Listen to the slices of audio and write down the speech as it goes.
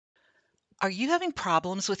Are you having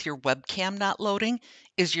problems with your webcam not loading?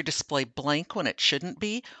 Is your display blank when it shouldn't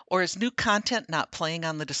be? Or is new content not playing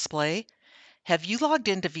on the display? Have you logged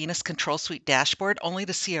into Venus Control Suite dashboard only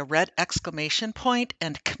to see a red exclamation point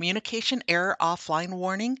and communication error offline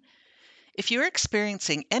warning? If you're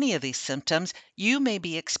experiencing any of these symptoms, you may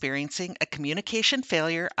be experiencing a communication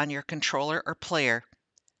failure on your controller or player.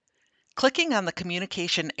 Clicking on the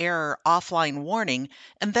communication error offline warning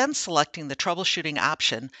and then selecting the troubleshooting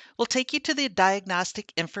option will take you to the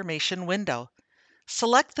diagnostic information window.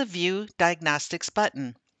 Select the View Diagnostics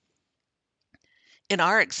button. In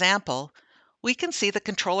our example, we can see the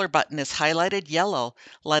controller button is highlighted yellow,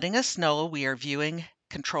 letting us know we are viewing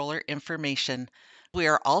controller information. We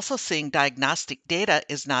are also seeing diagnostic data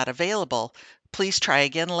is not available. Please try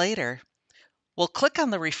again later. We'll click on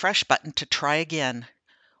the refresh button to try again.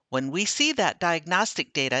 When we see that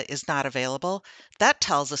diagnostic data is not available, that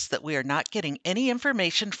tells us that we are not getting any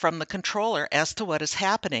information from the controller as to what is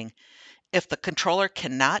happening. If the controller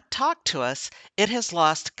cannot talk to us, it has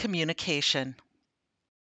lost communication.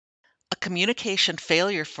 A communication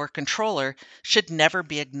failure for controller should never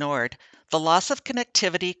be ignored. The loss of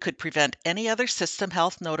connectivity could prevent any other system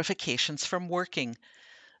health notifications from working.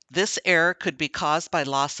 This error could be caused by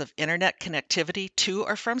loss of internet connectivity to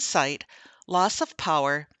or from site, loss of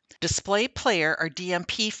power, display player or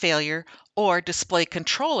DMP failure, or display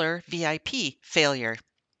controller VIP failure.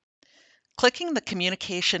 Clicking the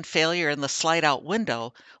communication failure in the slide out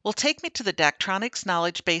window will take me to the Daktronics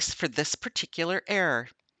knowledge base for this particular error.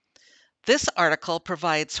 This article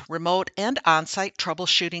provides remote and on-site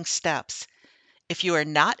troubleshooting steps. If you are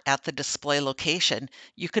not at the display location,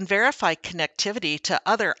 you can verify connectivity to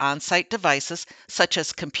other on-site devices such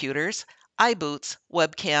as computers, iBoots,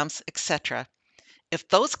 webcams, etc. If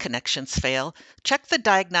those connections fail, check the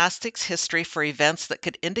diagnostics history for events that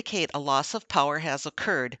could indicate a loss of power has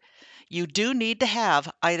occurred. You do need to have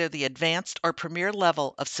either the advanced or premier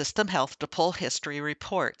level of system health to pull history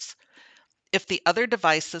reports. If the other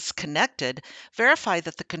device is connected, verify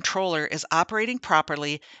that the controller is operating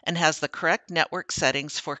properly and has the correct network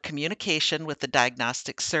settings for communication with the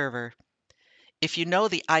diagnostic server. If you know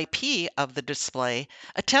the IP of the display,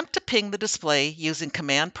 attempt to ping the display using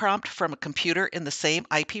command prompt from a computer in the same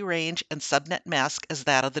IP range and subnet mask as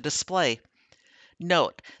that of the display.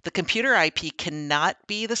 Note, the computer IP cannot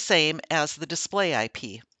be the same as the display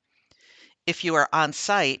IP. If you are on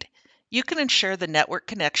site, you can ensure the network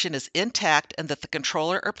connection is intact and that the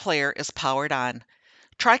controller or player is powered on.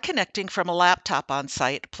 Try connecting from a laptop on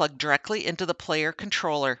site plugged directly into the player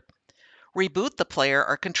controller. Reboot the player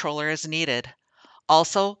or controller as needed.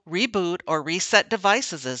 Also, reboot or reset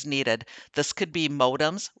devices as needed. This could be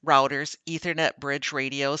modems, routers, Ethernet bridge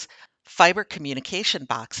radios, fiber communication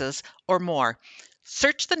boxes, or more.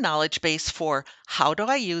 Search the knowledge base for how do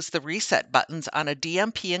I use the reset buttons on a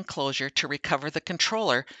DMP enclosure to recover the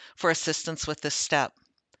controller for assistance with this step.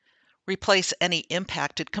 Replace any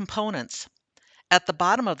impacted components. At the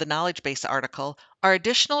bottom of the knowledge base article are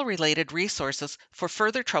additional related resources for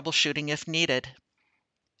further troubleshooting if needed.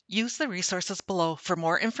 Use the resources below for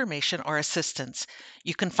more information or assistance.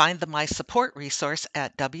 You can find the My Support resource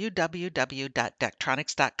at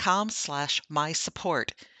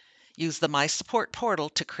www.daktronics.com/mysupport. Use the My Support portal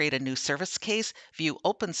to create a new service case, view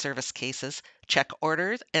open service cases, check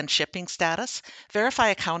orders and shipping status, verify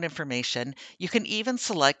account information. You can even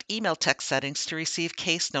select email text settings to receive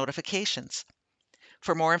case notifications.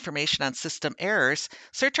 For more information on system errors,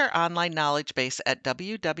 search our online knowledge base at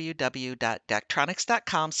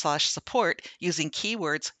www.daktronics.com/support using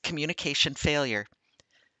keywords communication failure.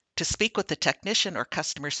 To speak with the technician or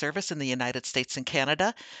customer service in the United States and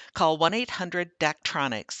Canada, call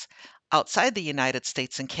 1-800-DACTRONICS. Outside the United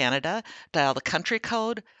States and Canada, dial the country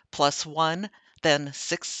code +1, then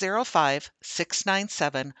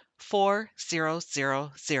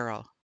 605-697-4000.